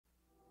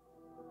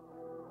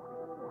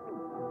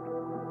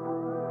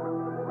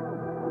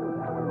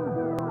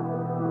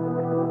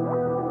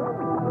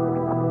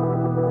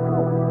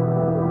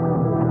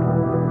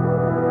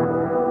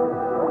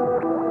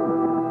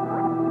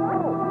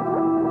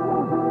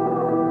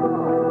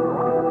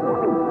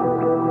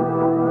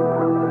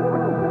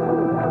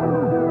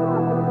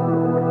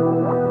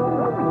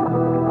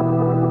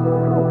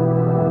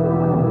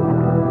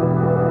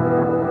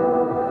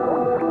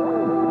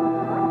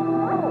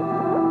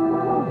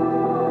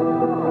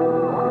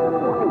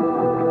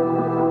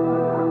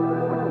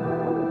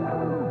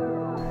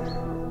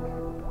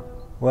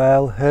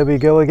Well, here we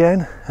go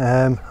again.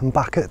 I'm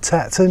back at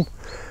Tetton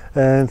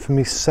for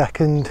my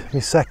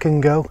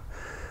second go.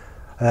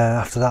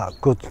 After that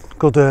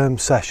good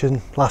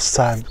session last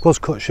time, it was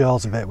cut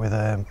short a bit with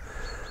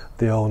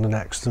the owner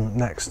next in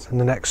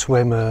the next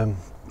swim,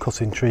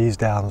 cutting trees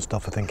down and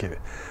stuff. I think it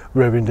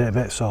ruined it a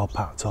bit, so I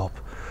packed up.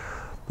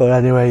 But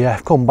anyway, yeah,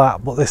 I've come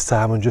back, but this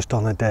time I'm just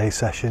on a day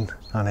session,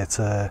 and it's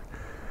a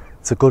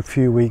good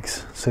few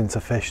weeks since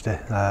I fished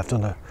it. I've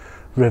done a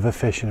river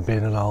fishing,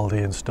 been on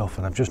holiday and stuff,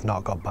 and I've just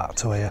not got back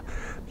to here.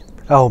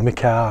 Oh, my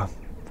car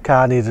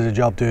needed a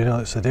job doing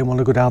it, so I didn't want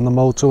to go down the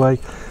motorway,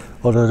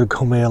 or I'd have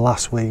come here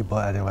last week.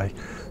 But anyway,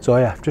 so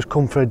yeah, I've just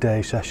come for a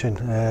day session.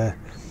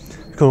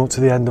 It's coming up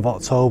to the end of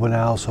October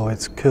now, so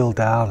it's cooled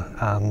down.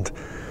 And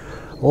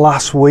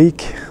last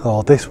week,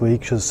 or this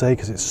week should I say,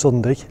 because it's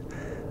Sunday,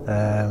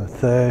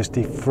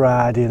 Thursday,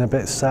 Friday and a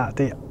bit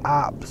Saturday,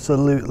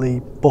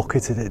 absolutely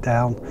bucketed it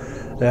down.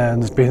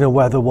 There's been a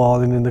weather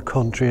warning in the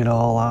country and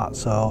all that,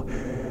 so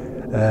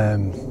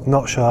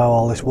not sure how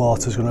all this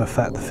water is going to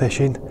affect the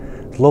fishing.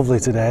 It's lovely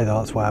today though,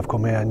 that's why I've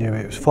come here. I knew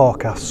it was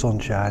forecast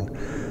sunshine,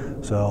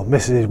 so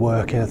Mrs. is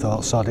working. I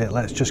thought, sod it,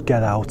 let's just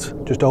get out,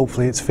 just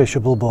hopefully it's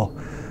fishable. But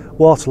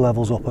water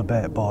level's up a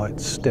bit, but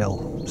it's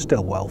still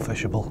well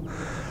fishable.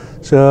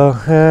 So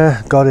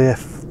got here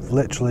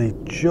literally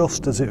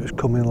just as it was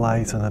coming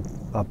light, and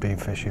I've been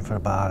fishing for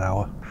about an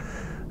hour.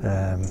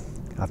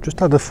 I've just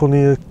had a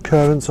funny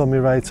occurrence on my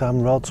right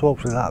hand rod, so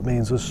hopefully that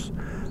means there's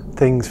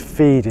things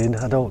feeding,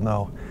 I don't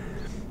know.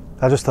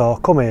 I just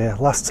thought, come here,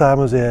 last time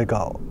I was here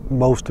got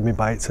most of my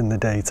bites in the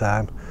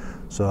daytime,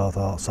 so I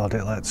thought, sod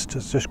it, let's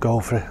just go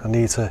for it. I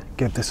need to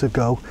give this a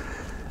go.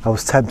 I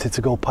was tempted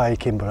to go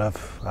piking, but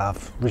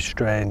I've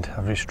restrained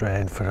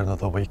for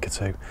another week or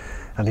two.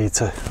 I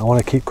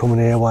want to keep coming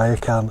here while I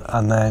can,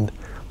 and then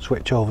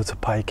switch over to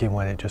piking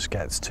when it just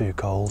gets too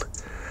cold.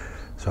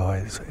 So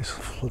it's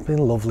been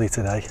lovely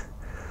today.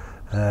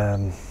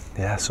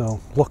 Yeah, so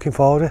looking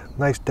forward to it.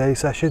 Nice day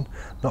session,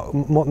 not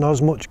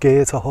as much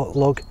gear to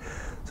lug,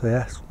 so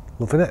yeah,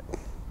 loving it.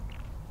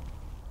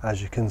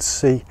 As you can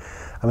see,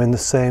 I'm in the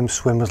same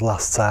swim as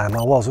last time.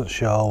 I wasn't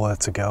sure where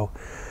to go,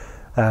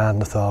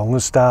 and I thought I'm going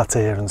to start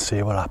here and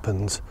see what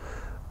happens.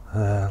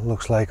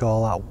 Looks like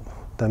all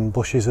them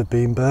bushes have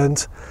been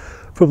burnt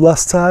from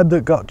last time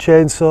that got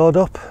chainsawed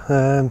up.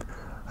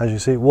 As you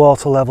see,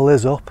 water level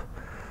is up,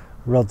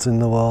 rod's in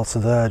the water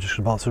there, just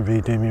about to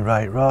redo my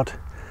right rod.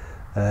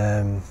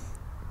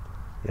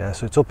 Yeah,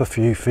 so it's up a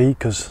few feet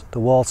because the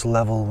water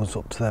level was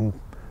up to them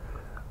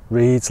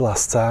reeds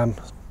last time,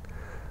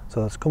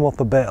 so it's come up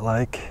a bit,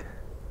 like,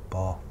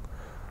 but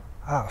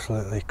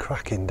absolutely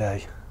cracking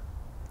day,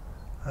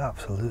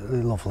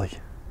 absolutely lovely.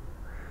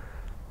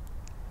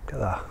 Look at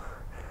that.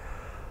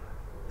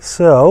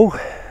 So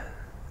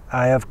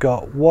I have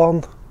got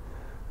one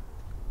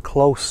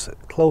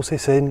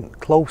close-ish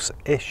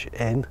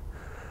in,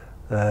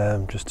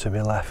 just to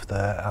my left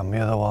there, and the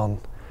other one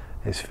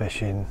is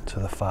fishing to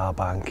the far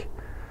bank.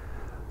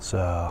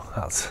 So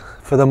that's,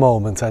 for the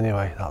moment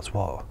anyway, that's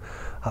what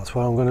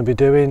I'm going to be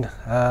doing,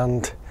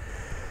 and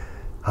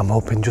I'm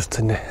hoping just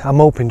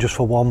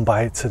for one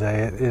bite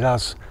today. It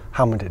has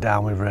hammered it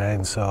down with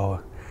rain,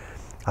 so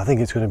I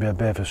think it's going to be a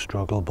bit of a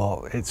struggle,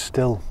 but it's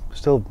still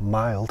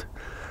mild,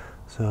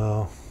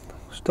 so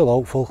still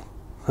hopeful.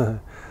 The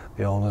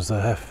owners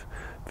there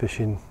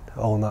fishing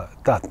own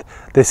that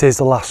this is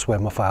the last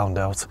swim. I found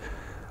out,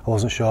 I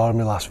wasn't sure in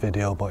my last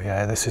video, but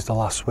yeah, this is the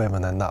last swim,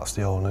 and then that's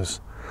the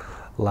owner's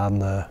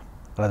land there.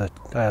 I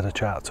had a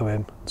chat to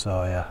him,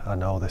 so yeah, I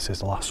know this is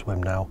the last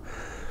swim now.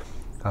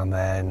 And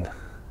then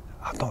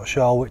I'm not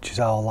sure which is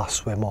our last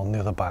swim on the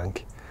other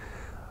bank,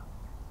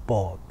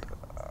 but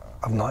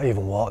I've not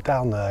even walked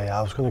down there yet.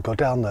 I was going to go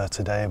down there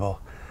today, but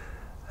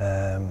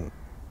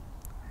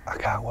I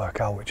can't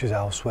work out which is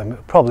our swim.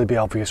 It'll probably be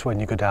obvious when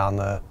you go down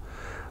there,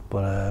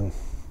 but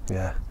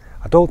yeah,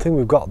 I don't think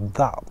we've got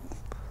that.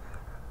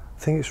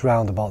 I think it's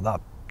round about that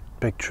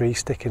big tree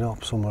sticking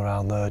up somewhere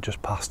around there,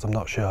 just past, I'm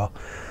not sure.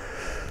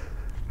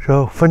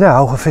 So for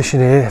now, we're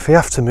fishing here. If we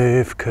have to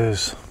move,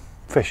 because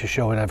fish are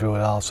showing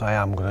everywhere else, I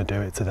am going to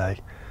do it today.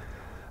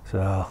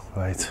 So,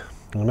 right,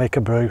 I'm going to make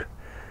a brew,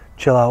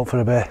 chill out for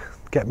a bit,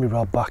 get my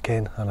rod back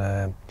in,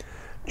 and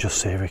just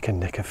see if we can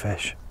nick a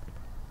fish.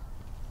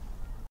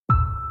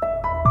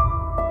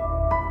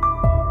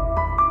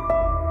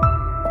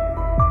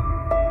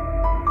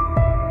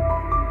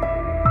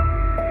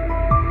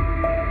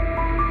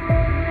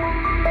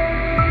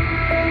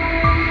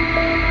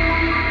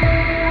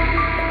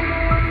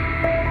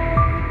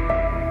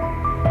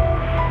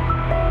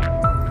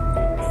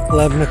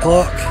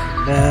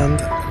 $11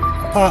 and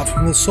apart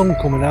from the sun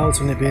coming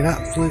out and it being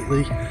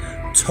absolutely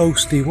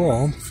toasty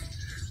warm,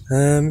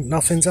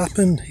 nothing's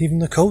happened. Even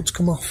the coat's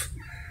come off.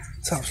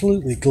 It's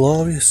absolutely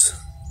glorious.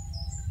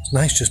 It's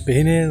nice just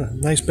being here, a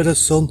nice bit of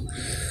sun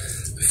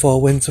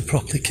before winter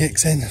properly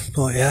kicks in.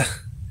 But yeah,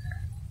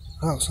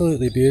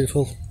 absolutely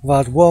beautiful.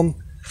 I've had one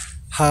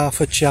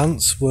half a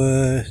chance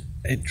where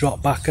it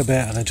dropped back a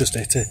bit and I just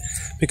hit it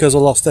because I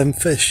lost them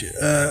fish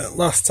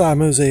last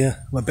time I was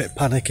here. I'm a bit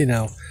panicky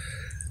now.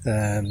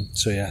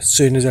 So yeah, as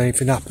soon as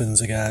anything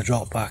happens, I get a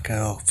drop back or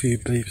a few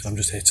bleeps, I'm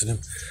just hitting them.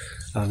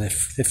 And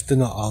if they're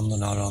not on, they're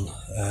not on.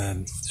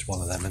 It's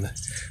one of them, innit?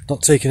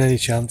 Not taking any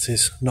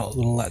chances, not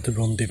going to let the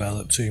run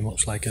develop too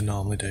much like I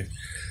normally do.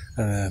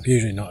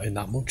 Usually not in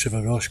that much of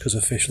a rush because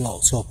the fish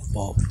locked up,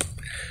 but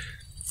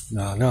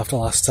no, not after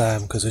last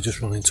time because they're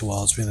just running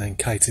towards me and then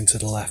kiting to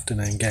the left and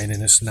then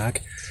gaining a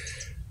snag.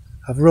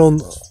 I've run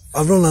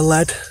a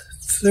lead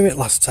through it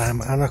last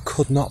time and I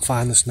could not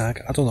find the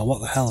snag. I don't know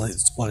what the hell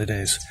what it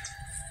is.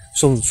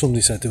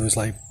 Somebody said there was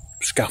like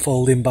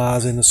scaffolding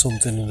bars in or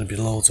something and there'd be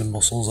loads of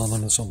mussels on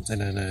them or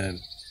something and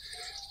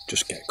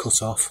just get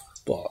cut off.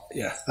 But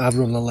yeah, I've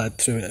run the lead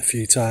through it a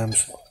few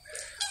times.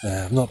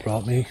 I've not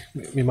brought me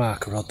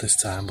marker rod this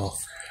time, but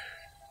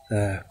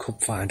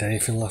couldn't find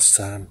anything last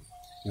time.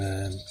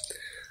 I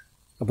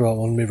brought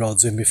one of my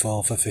rods in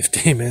before for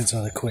 15 minutes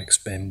on a quick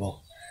spin, but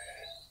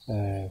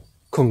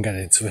couldn't get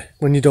into it.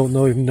 When you don't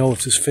even know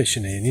if there's fish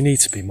in here, and you need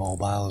to be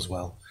mobile as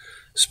well,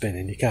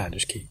 spinning, you can't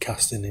just keep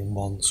casting in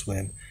one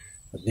swim.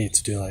 I need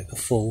to do like the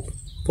full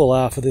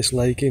half of this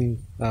lake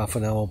in half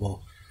an hour, but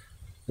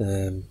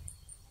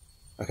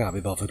I can't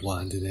be bothered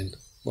winding in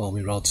all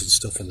my rods and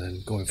stuff and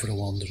then going for a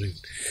wander and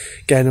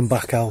getting them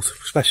back out,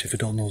 especially if I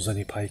don't know there's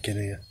any pike in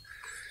here.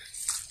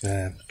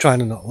 Trying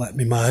to not let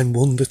my mind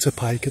wander to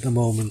pike at the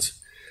moment.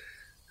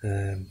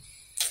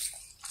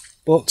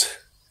 But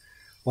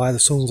why the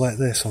sun's like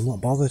this, I'm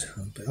not bothered.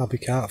 I'll be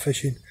carp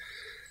fishing.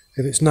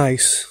 If it's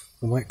nice,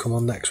 I might come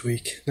on next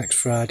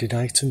Friday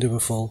night and do a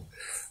full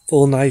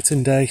night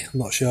and day. I'm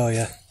not sure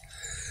yet.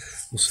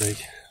 We'll see.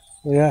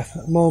 But yeah,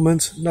 at the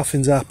moment,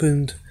 nothing's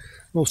happened.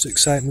 Most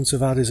excitement I've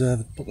had is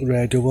I put the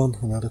radio on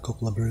and had a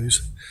couple of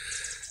brews.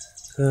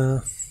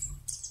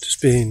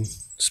 Just been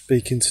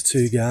speaking to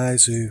two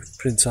guys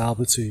Prince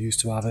Albert, who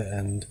used to have it,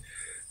 and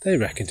they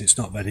reckoned it's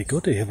not very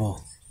good here, but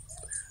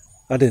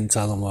I didn't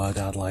tell them what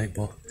I'd like,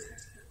 but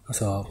I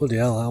thought, bloody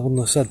hell, I wouldn't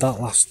have said that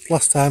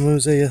last time I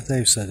was here.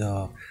 They've said,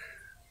 oh,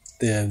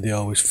 they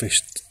always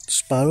fished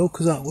sparrow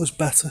because that was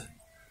better.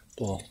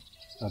 But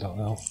I don't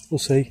know. We'll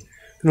see.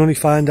 You can only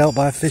find out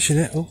by fishing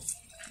it. Oh,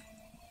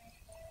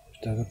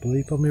 just had a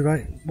bleep on my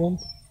right one.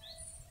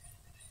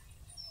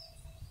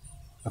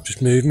 I've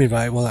just moved me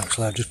right one.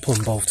 Actually, I've just put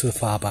them both to the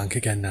far bank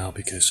again now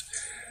because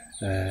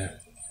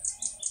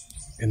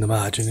in the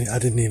margin I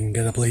didn't even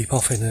get a bleep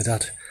off in. I'd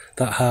had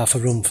that half a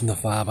run from the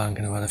far bank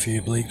and I've had a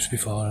few bleeps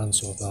beforehand,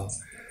 so I thought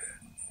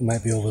I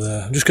might be over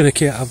there. I'm just going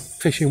to I'm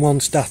fishing one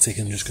static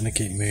and just going to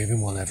keep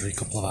moving one every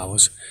couple of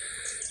hours.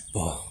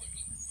 But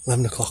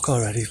 11 o'clock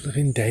already.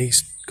 Living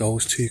days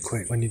goes too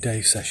quick when you're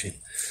day session.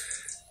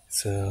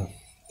 So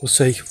we'll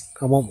see.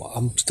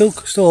 I'm still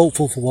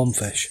hopeful for one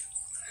fish,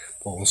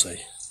 but we'll see.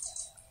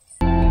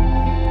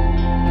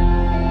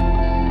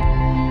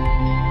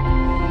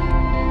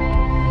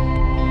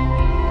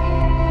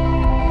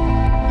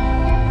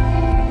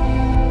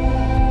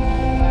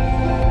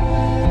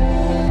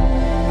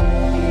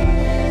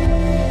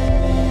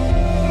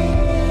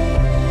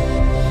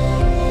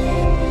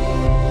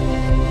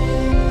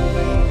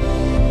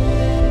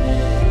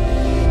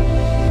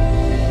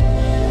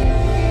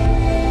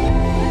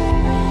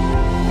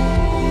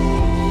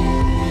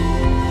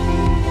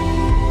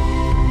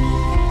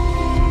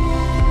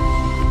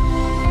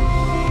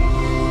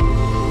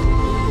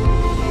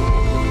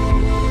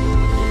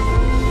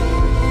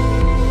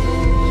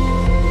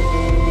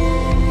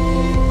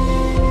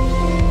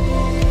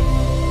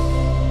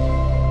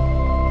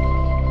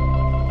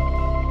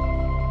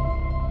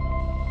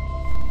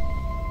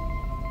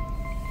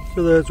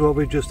 So there's what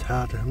we just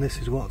had, and this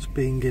is what's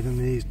been giving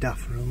me these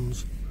daft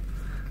runs.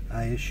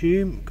 I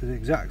assume because the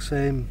exact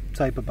same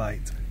type of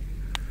bite,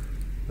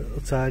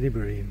 little tiny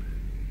bream.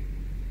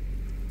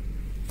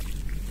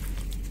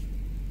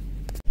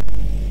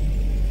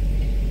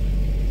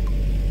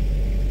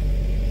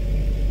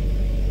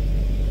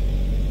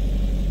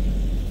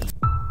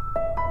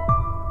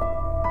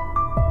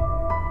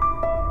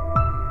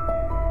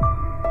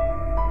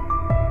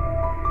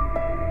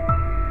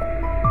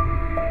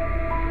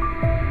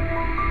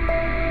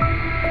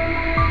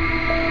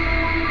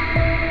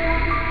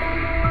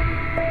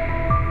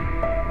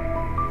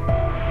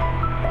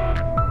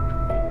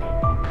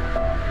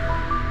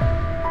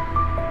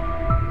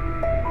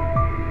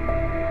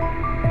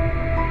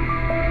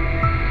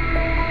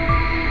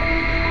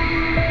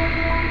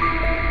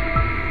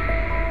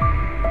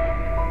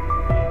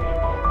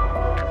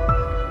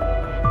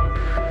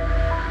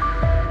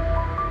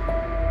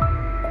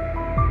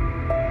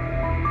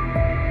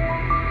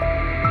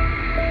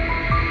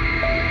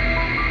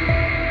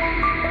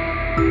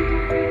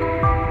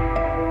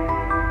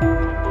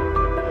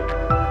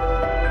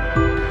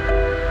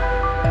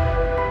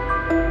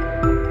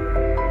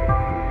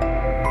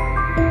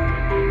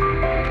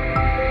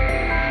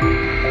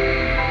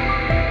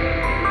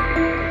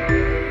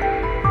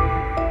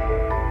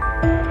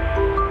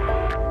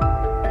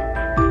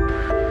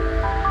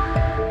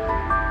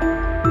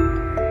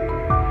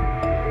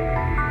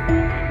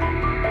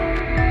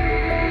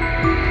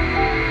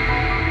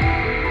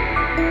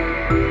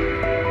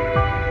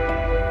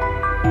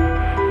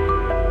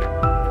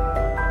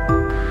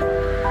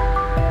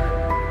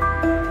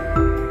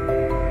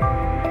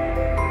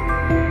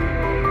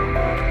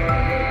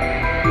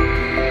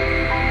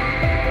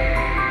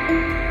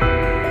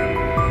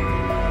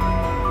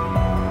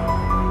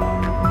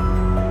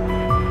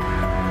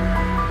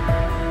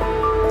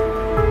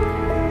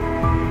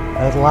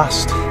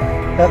 last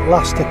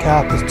the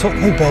carp has took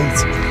me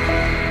bait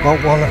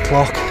about 1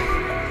 o'clock.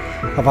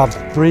 I've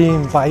had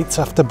bream bites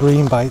after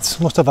bream bites.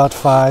 Must have had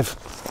five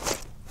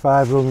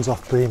runs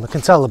off bream. I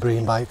can tell the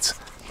bream bites.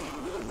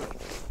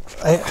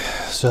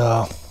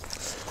 So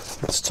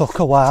it's took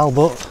a while,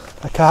 but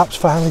the carp's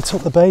finally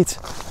took the bait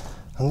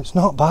and it's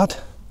not bad.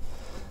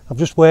 I've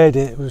just weighed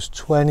it, it was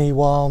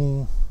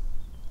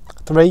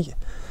 21.3.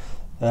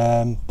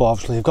 But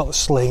obviously I've got the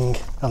sling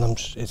and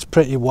it's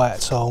pretty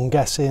wet, so I'm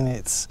guessing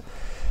it's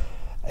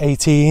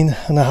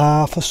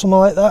 18.5 or something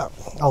like that.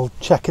 I'll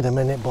check in a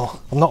minute, but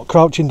I'm not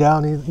crouching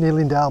down,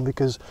 kneeling down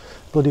because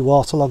bloody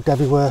waterlogged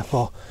everywhere.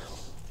 But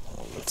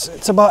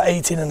it's about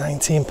 18 or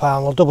 19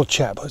 pound. I'll double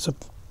check, but it's a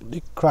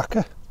bloody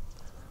cracker.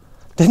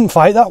 Didn't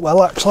fight that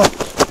well actually.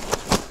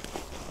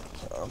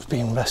 I've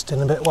been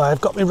resting a bit while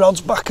I've got my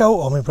rods back out,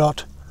 or my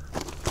rod.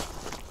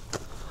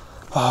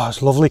 Oh,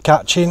 it's lovely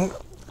catching.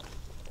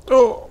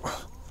 Oh,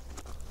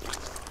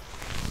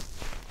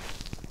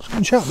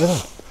 some chat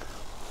there.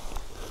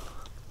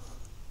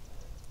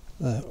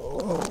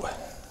 Oh,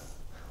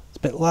 it's a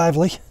bit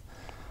lively.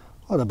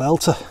 What a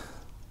belter.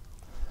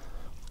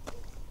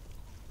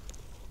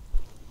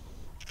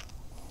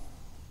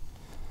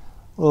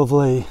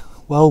 Lovely,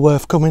 well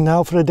worth coming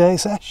now for a day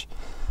sesh.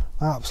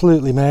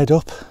 Absolutely made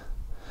up. A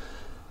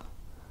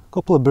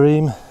couple of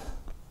bream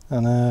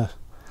and a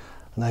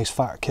nice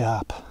fat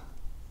carp.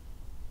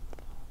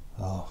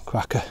 Oh,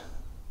 cracker.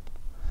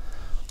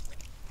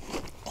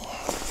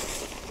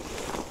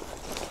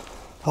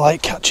 I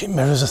like catching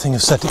mirrors, I think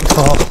I've said it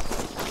before.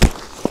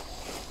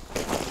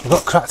 I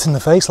got cracked in the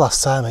face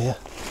last time here.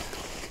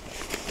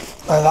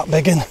 Like that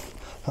big one,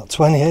 that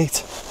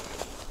 28.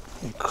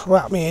 It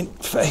cracked me in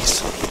the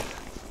face.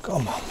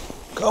 Come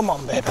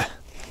on baby.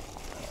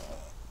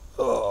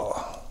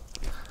 Oh.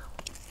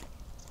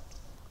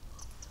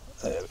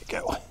 There we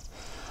go.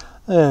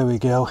 There we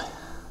go.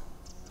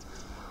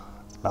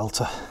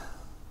 Belter.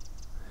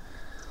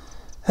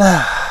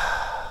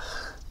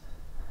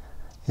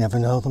 You never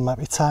know, there might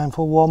be time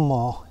for one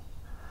more.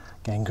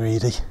 Getting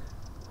greedy.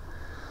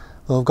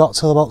 Well, I've got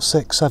till about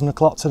 6-7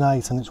 o'clock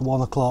tonight and it's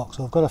 1 o'clock,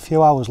 so I've got a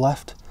few hours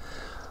left.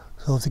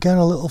 So if they get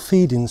a little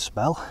feeding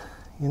spell,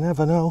 you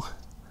never know,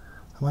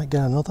 I might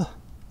get another.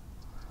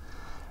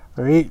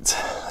 Right,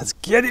 let's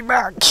get it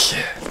back.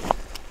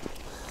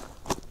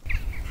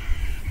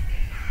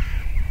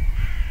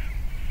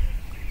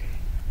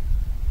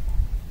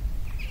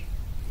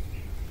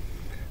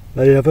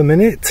 Let you have a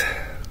minute.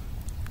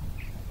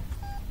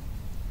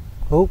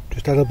 Oh,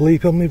 just had a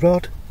bleep on my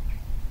rod.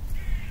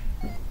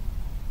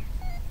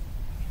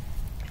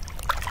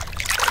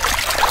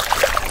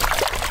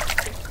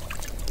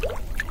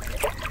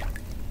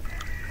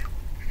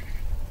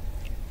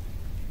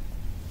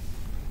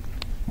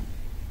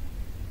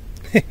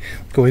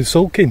 Going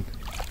sulking.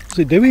 What's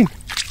it doing?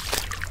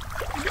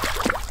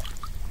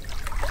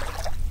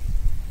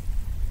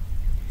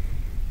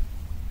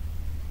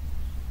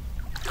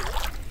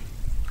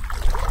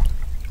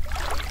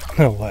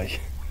 No way.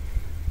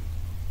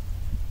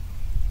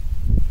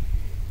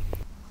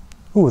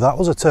 Oh, that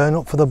was a turn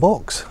up for the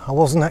bucks. I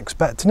wasn't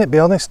expecting it, to be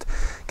honest.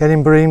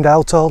 Getting breamed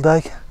out all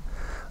day.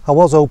 I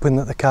was hoping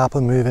that the carp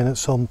would move in at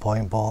some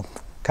point, but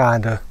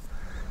kinda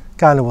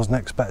wasn't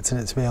expecting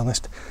it, to be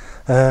honest.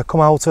 Come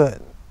out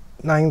at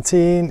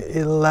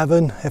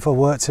 19.11 if I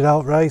worked it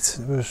out right.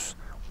 It was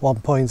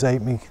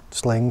 1.8 me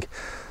sling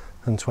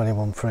and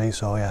 21.3,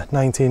 so yeah,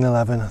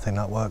 19.11 I think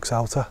that works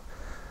out a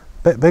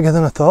bit bigger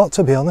than I thought,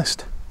 to be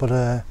honest. But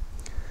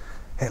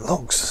it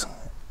looks,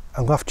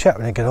 I'm gonna have to check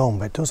when I get home,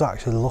 but it does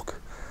actually look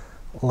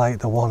like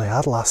the one I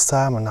had last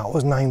time, and that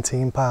was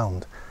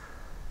 £19.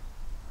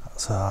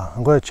 So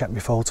I'm going to check my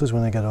photos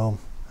when I get home.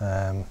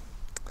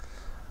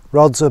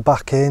 Rods are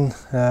back in.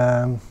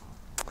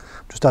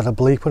 Just had a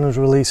bleep when I was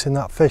releasing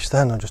that fish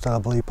then. I just had a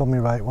bleep on my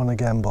right one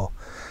again, but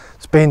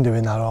it's been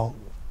doing that all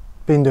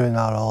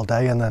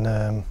day, and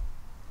then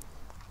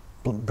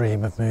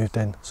bream have moved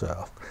in,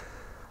 so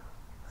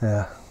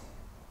yeah.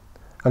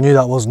 I knew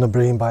that wasn't a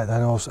bream bite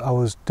then. I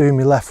was doing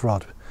my left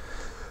rod,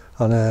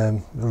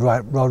 and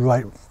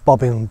right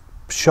bobbin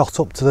shot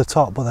up to the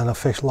top, but then a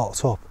fish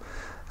locked up,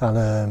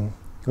 and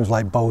it was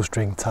like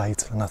bowstring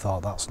tight, and I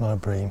thought that's not a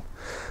bream.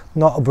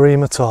 Not a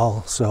bream at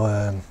all, so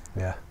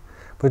yeah.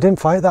 But it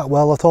didn't fight that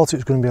well. I thought it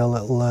was going to be a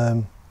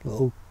little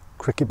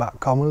cricket back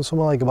common or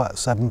something, like about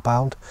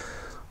 £7.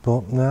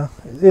 But no,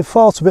 it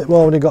fought a bit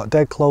more when it got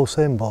dead close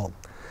in, but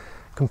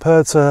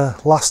compared to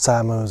last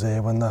time I was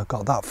here when I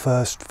got that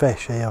first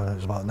fish here and it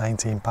was about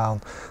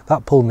 £19,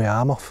 that pulled my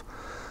arm off.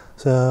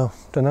 So,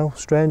 don't know,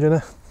 strange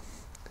enough.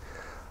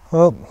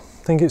 Well, I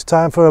think it's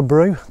time for a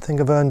brew. I think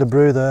I've earned a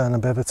brew there and a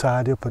bit of a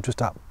tidy up. I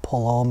just had to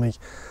pull all me,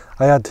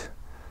 I had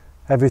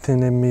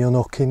everything in me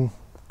unhooking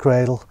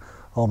cradle,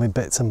 all my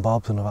bits and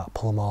bobs, and I've had to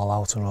pull them all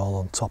out and all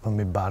on top of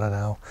my banner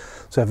now.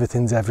 So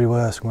everything's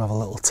everywhere, so I'm going to have a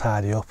little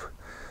tidy up.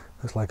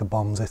 Looks like a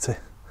bomb city.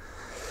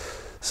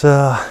 So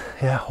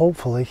yeah,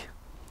 hopefully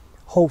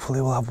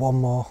we'll have one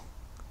more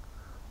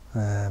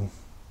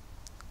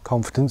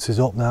confidence is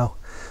up now.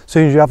 As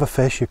soon as you have a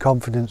fish, your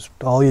confidence,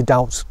 all your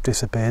doubts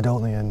disappear,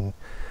 don't they? And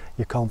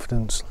your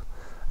confidence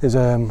is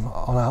on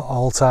an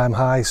all-time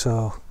high.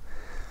 So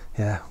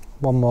yeah,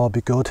 one more would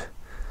be good.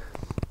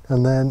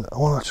 And then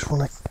I just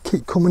want to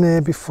keep coming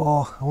here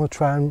before I want to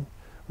try and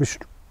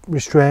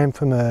restrain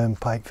from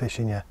pike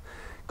fishing, yeah,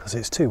 because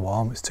it's too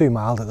warm, it's too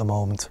mild at the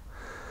moment.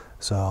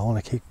 So I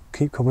want to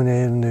keep coming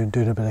here and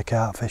doing a bit of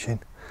carp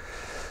fishing.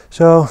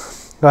 So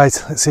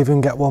right, let's see if we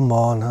can get one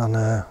more and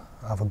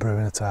have a brew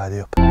and a tidy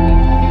up.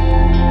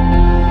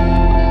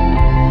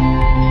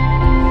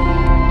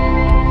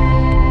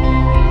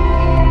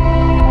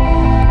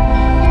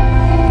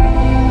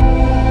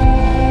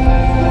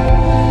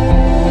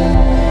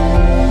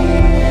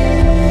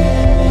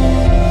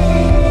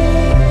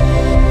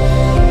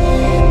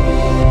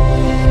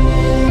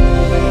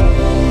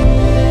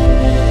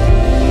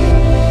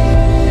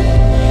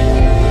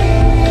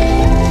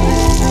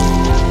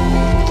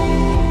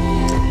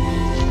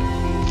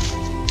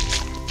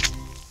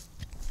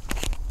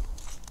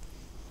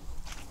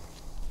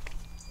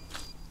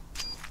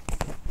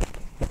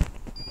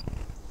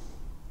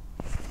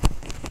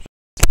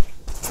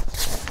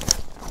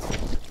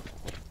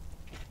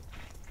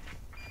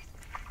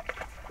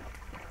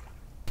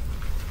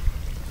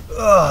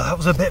 Oh, that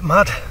was a bit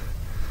mad.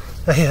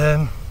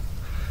 I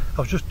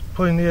was just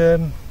putting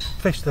the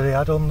fish that I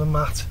had on the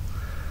mat,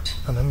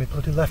 and then my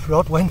bloody left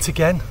rod went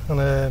again,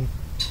 and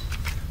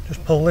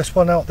just pulled this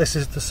one out. This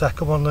is the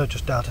second one that I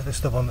just had. This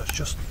is the one that's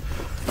just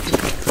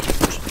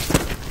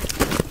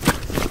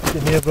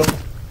give me a run.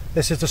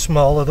 This is the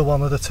smaller, the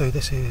one of the two.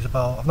 This is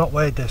about, I've not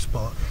weighed this,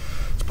 but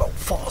it's about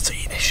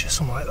 14ish or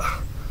something like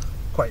that.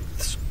 Quite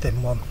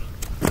thin one,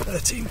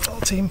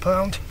 14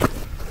 pound.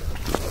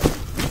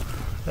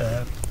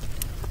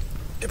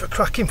 Give a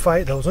cracking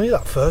fight though. It was only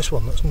that first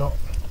one that's not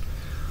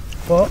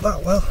fought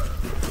that well.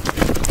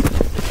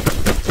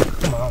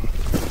 Come on.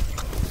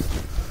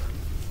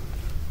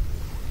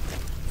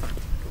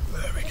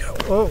 There we go.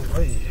 Oh,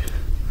 hey.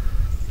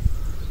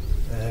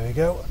 There we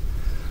go.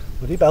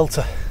 Bloody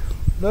belter.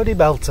 Bloody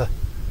belter.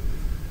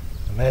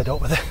 I made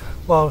up with it.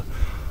 Well,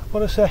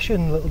 what a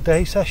session, little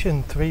day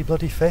session. 3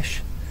 bloody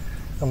fish.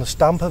 And the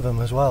stamp of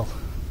them as well.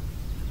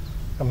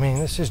 I mean,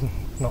 this is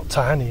not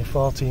tiny,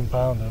 14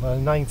 pounder,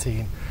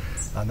 19.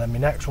 And then my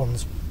next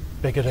one's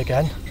bigger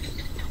again,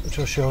 which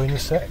I'll show you in a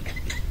sec.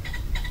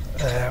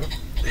 Yeah,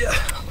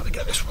 I'm going to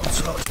get this one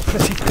sorted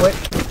pretty quick,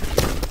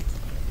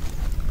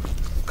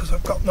 because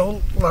I've got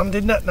no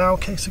landing net now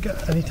in case I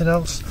get anything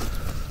else.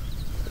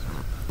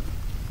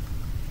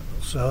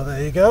 So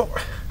there you go.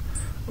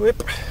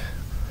 Whip.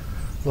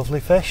 Lovely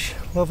fish,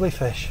 lovely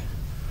fish.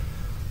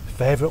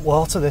 Favourite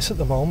water this at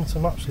the moment.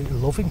 I'm absolutely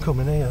loving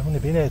coming here. I've only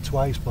been here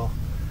twice, but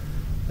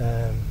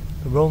the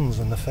runs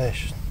and the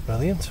fish,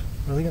 brilliant.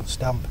 Brilliant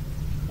stamp.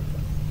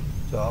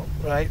 So,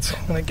 right,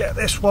 I'm going to get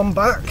this one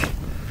back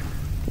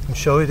and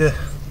show you the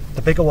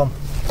bigger one.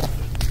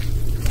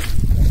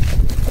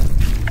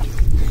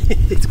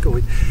 It's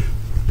going,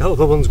 the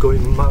other one's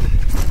going mad.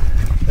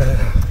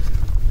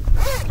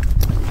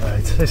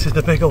 Right, this is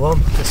the bigger one.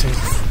 This is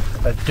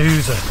a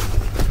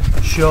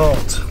doozer.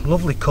 Short,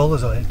 lovely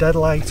colours on it, dead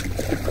light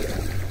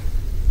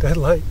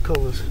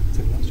colours. I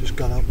think that's just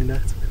got out my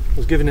net. I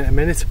was giving it a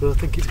minute, but I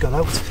think it's got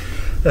out.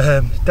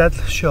 Dead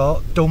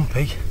short,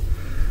 dumpy,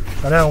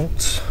 an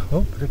ounce,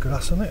 oh, bit of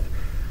grass on it,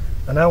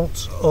 an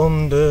ounce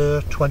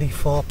under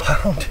 24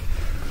 pound.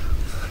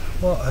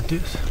 What a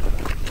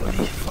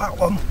bloody fat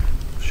one,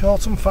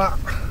 short and fat.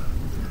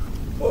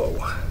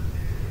 Whoa,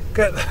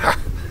 get that.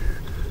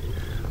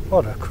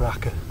 What a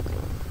cracker,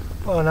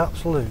 what an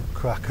absolute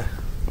cracker.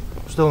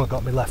 Still not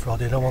got my left rod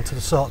in. I wanted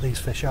to sort these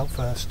fish out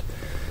first,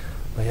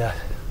 but yeah,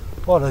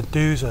 what a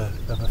doozer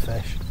of a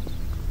fish.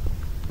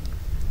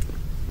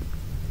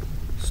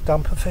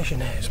 Stamper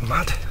fishing here is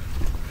mad.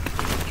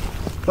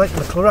 Like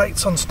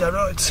McClurites on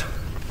steroids.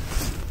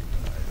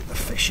 The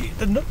fishy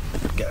didn't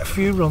get a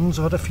few runs,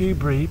 I had a few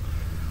bream.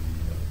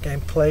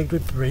 Getting plagued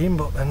with bream,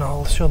 but then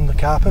all of a sudden the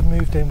carp had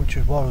moved in, which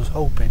is what I was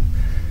hoping.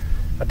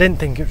 I didn't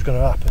think it was going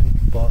to happen,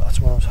 but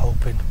that's what I was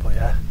hoping. But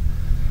yeah,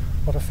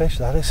 what a fish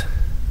that is.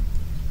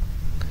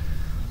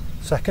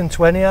 Second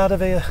 20 out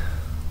of here.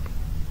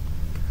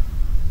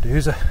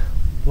 Doozer.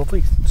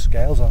 Lovely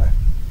scales on it.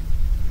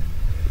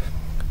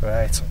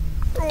 Right.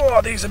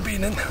 Oh, these have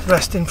been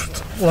resting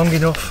long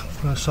enough.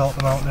 I'm going to sort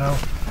them out now.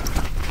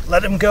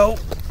 Let them go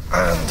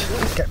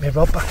and get my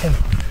rod back in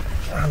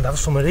and have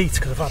something to eat,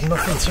 because I've had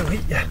nothing to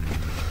eat yet.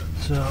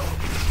 So,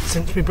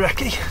 since my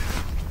brekkie.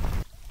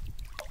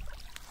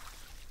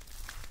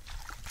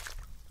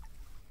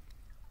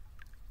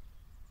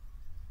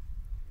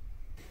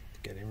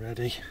 Getting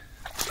ready.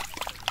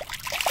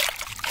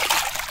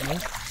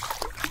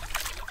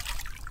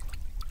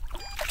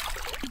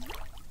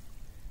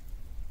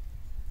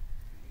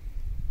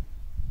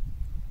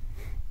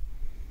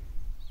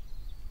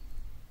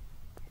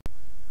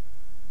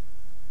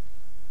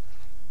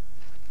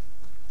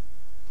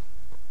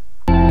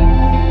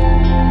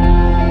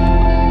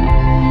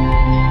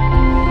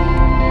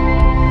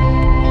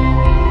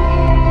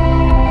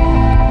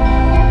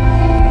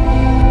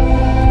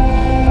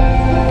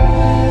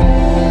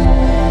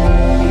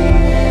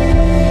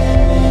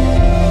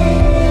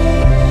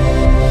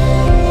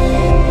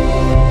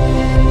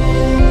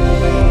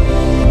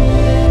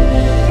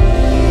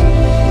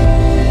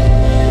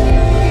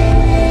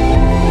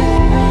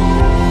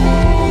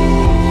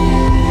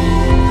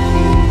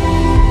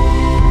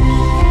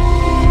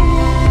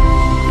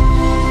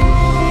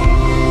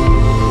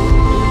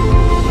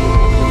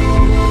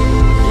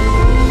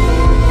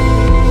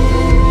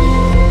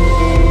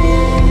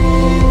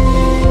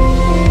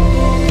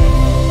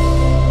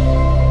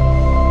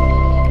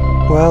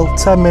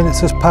 10 minutes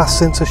has passed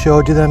since I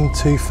showed you them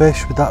 2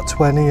 fish with that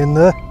 20 in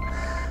there,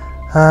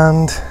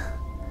 and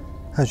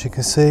as you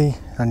can see,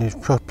 and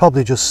you've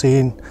probably just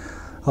seen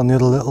on the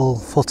other little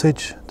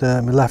footage,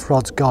 my left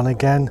rod's gone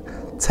again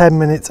 10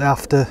 minutes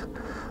after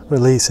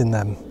releasing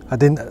them. I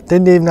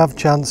didn't even have a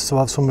chance to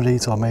have somebody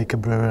eat or make a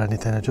brew or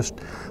anything. I just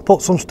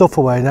put some stuff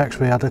away next.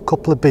 We had a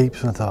couple of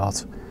beeps and I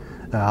thought,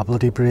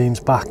 bloody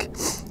bream's back.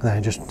 And then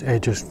it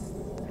just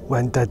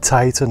went dead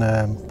tight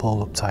and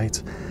pulled up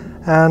tight.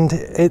 And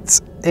it's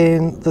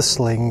in the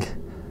sling,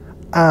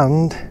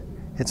 and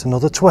it's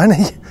another 20.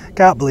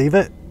 Can't believe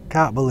it,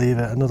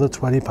 another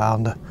 20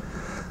 pounder.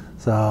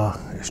 So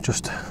it's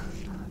just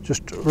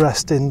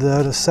resting there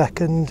a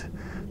second,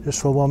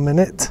 just for 1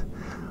 minute,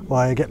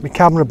 while I get my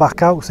camera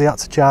back out, because I had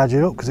to charge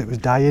it up because it was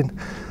dying.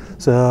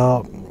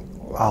 So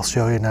I'll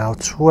show you now.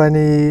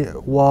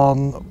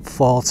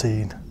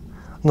 21.14.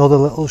 Another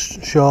little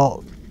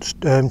short,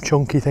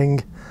 chunky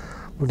thing.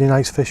 Really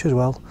nice fish as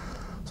well.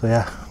 So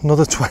yeah,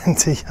 another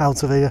 20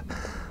 out of here.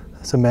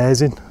 It's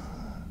amazing.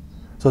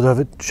 So do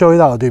I show you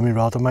that or do my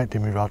rod? I might do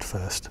my rod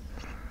first.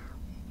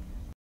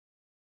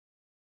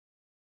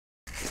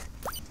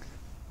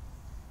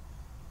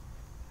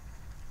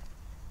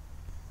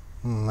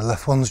 My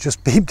left one's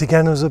just beeped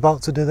again. I was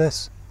about to do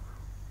this.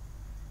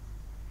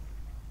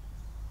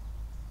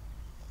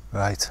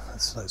 Right,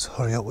 let's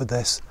hurry up with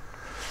this.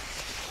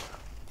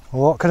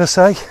 Well, what can I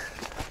say?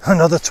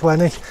 Another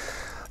 20.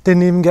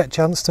 Didn't even get a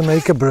chance to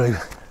make a brew.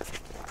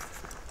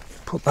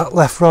 Put that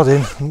left rod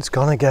in and it's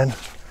gone again.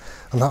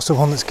 And that's the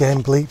one that's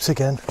getting bleeps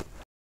again.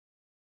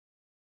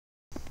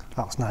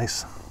 That's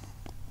nice.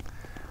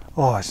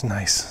 Oh, it's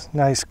nice.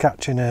 Nice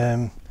catching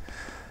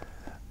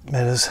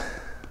mirrors.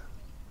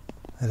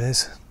 It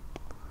is.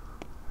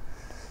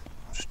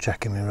 Just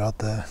checking my rod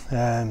there.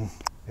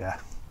 Yeah,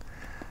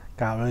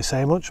 can't really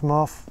say much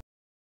more.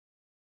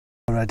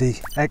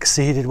 Already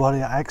exceeded what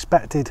I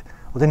expected.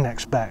 I didn't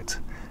expect.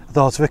 I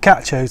thought if I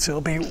catch out, it'll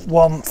be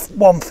one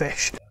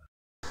fish.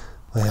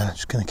 Well, yeah,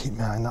 just going to keep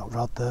my eye on that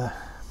rod there.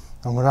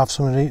 I'm going to have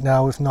something to eat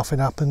now if nothing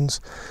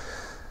happens,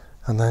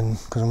 and then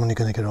because I'm only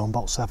going to get home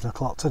about 7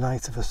 o'clock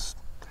tonight. If it's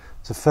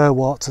a fair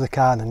walk to the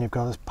car, and then you've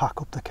got to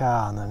pack up the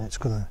car, and then it's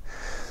going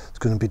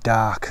to be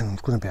dark, and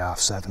it's going to be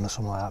 7:30 or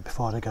something like that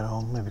before I get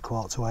home, maybe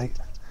 7:45,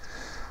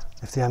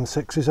 if the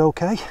M6 is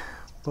okay.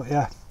 But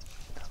yeah,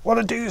 what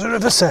a doozer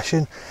of a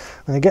session.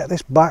 I'm going to get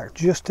this back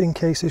just in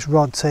case this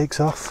rod takes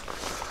off.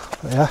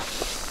 But yeah,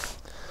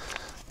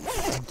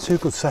 2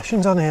 good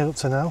sessions on here up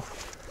to now.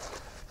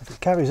 If it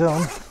carries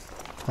on,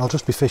 I'll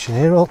just be fishing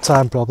here all the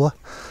time probably,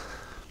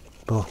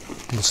 but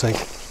we'll see.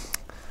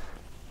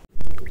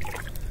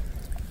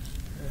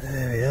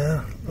 There we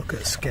are, look at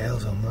the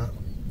scales on that.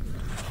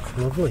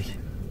 Lovely.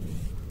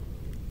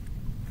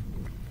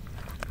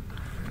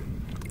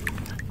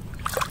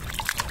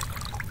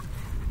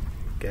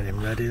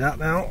 Getting ready that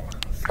now.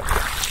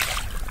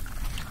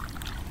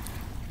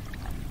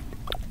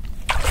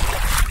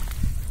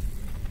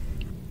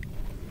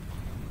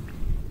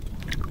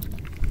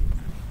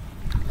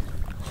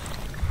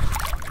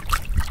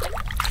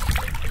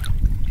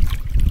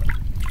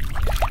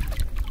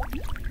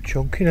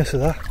 Chunkiness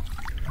of that.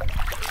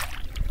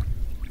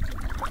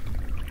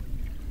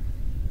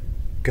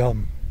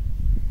 Gone.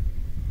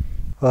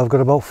 Well, I've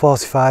got about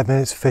 45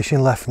 minutes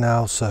fishing left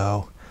now,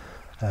 so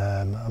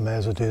I may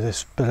as well do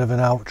this bit of an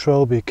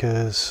outro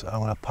because I'm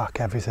going to pack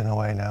everything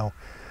away now.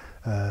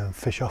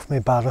 Fish off my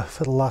barra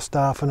for the last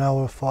half an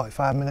hour,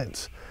 45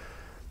 minutes.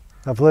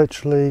 I've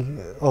literally,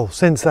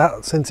 since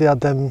he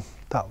had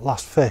that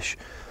last fish,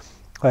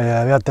 we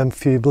had them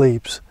few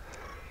bleeps.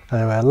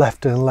 Anyway, I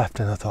left it and I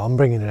thought I'm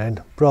bringing it in.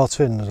 Brought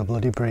it in, there's a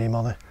bloody bream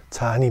on it,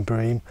 tiny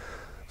bream.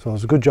 So it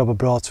was a good job I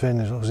brought it in,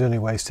 it was only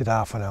wasted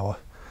half an hour.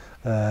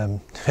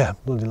 Yeah,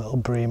 bloody little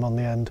bream on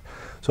the end.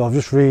 So I've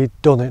just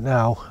redone it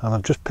now, and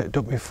I've just picked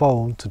up my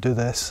phone to do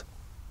this.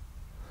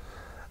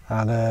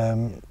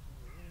 And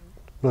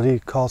bloody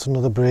caught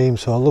another bream,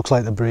 so it looks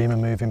like the bream are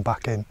moving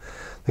back in.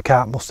 The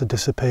carp must have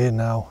disappeared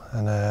now,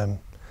 and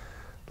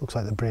looks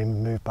like the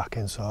bream moved back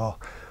in. So I'll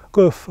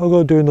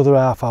go do another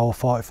half hour,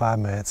 45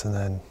 minutes, and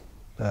then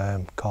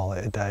call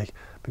it a day.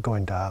 Be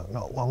going dark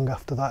not long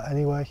after that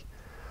anyway.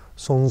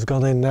 Sun's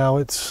gone in now,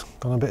 it's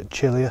gone a bit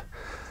chillier,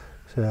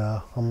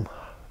 so I'm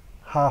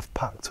half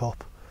packed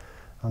up.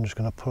 I'm just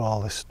going to put all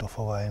this stuff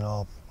away and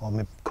all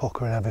my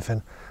cooker and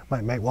everything.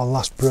 Might make one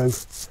last brew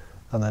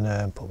and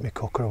then put my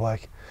cooker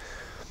away.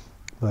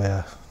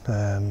 But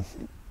yeah,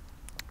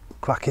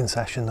 cracking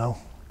session though,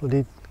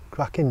 bloody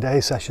cracking day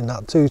session.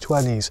 That 2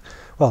 20s,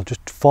 well,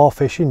 just 4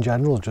 fish in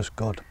general just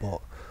good, but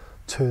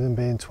 2 of them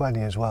being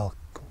 20 as well,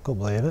 couldn't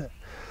believe it.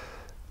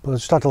 But I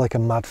just had like a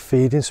mad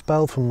feeding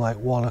spell from like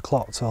 1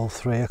 o'clock till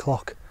 3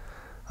 o'clock,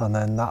 and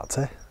then that's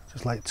it.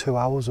 Just like 2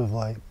 hours of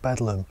like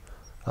bedlam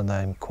and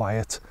then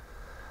quiet.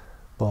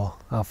 But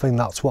I think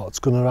that's what's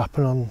going to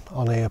happen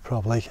on here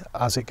probably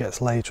as it gets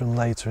later and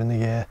later in the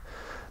year.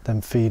 Then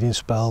feeding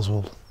spells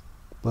will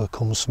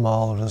become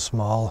smaller and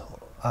smaller,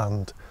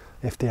 and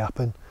if they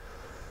happen.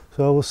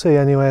 So we'll see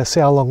anyway. I'll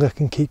see how long I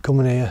can keep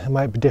coming here. It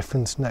might be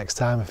different next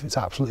time if it's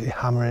absolutely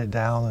hammering it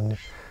down and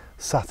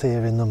sat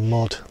here in the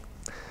mud.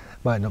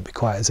 Might not be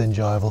quite as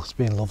enjoyable. It's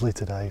been lovely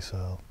today.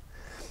 So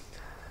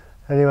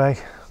anyway,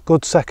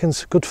 good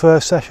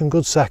first session,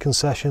 good second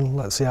session.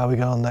 Let's see how we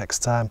go on next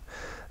time.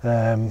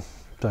 So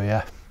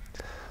yeah,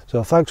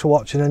 so thanks for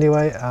watching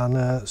anyway,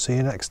 and see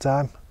you next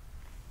time.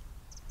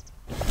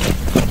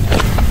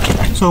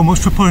 So much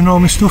for putting all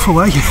my stuff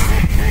away.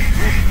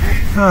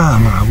 Oh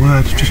my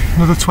word, just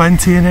another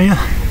 20 in here.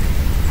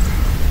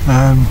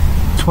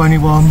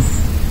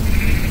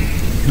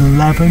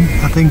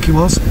 21.11 I think it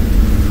was. I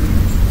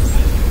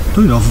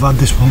don't know if I've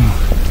had this one.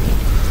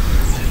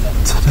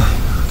 I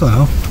don't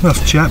know, I'll have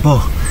to check,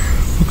 but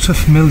looks so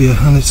familiar,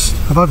 and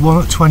I've had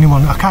one at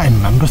 21. I can't even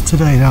remember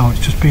today now, it's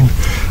just been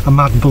a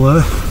mad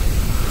blur.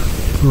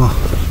 Oh,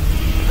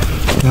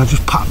 yeah,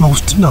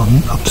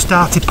 I've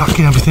started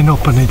packing everything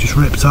up and it just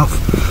ripped off.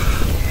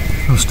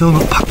 I'm still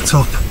not packed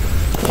up.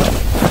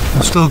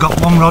 I've still got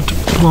one rod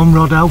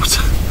out,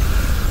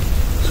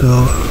 so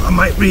I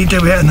might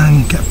redo it and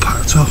then get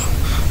packed up.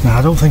 No,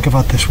 I don't think I've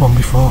had this one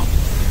before.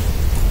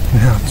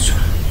 Yeah, it's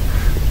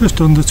just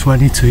under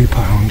 £22.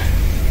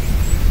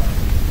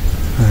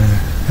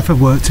 If I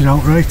worked it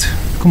out right,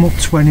 come up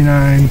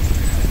 29.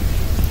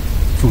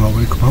 Forgot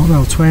where it come out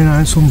now.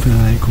 29 something,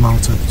 and then it come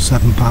out at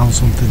 £7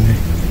 something.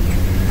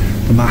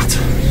 The mat,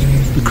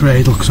 the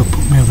cradle, because I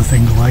put my other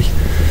thing away.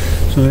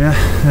 So yeah,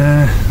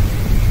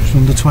 just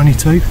under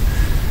 22.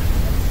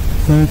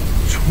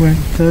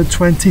 Third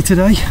 20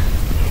 today.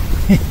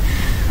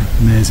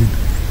 Amazing.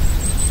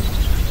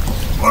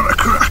 What a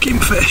cracking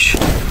fish.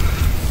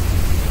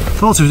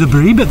 Thought it was a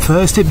bream at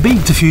first. It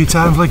beaked a few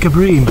times like a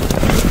bream,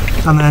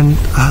 and then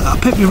I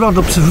picked my rod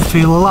up to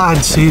feel a line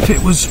to see if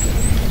it was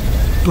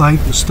like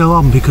still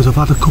on, because I've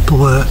had a couple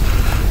where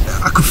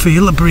I could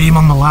feel a bream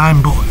on the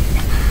line,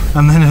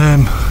 and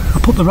then I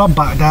put the rod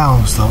back down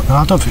and thought, no,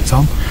 I don't think it's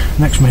on.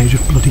 Next minute it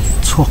just bloody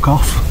took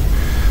off.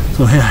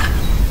 So yeah,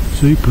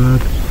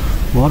 superb.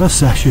 What a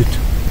session.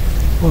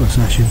 What a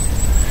session.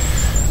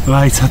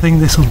 Right, I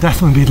think this will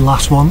definitely be the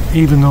last one,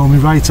 even though my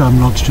right hand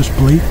rod's just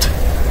bleaked.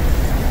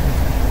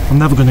 I'm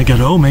never going to get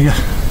home here.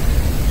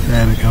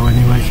 There we go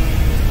anyway.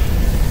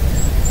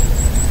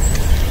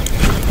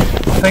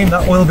 I think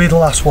that will be the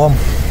last one.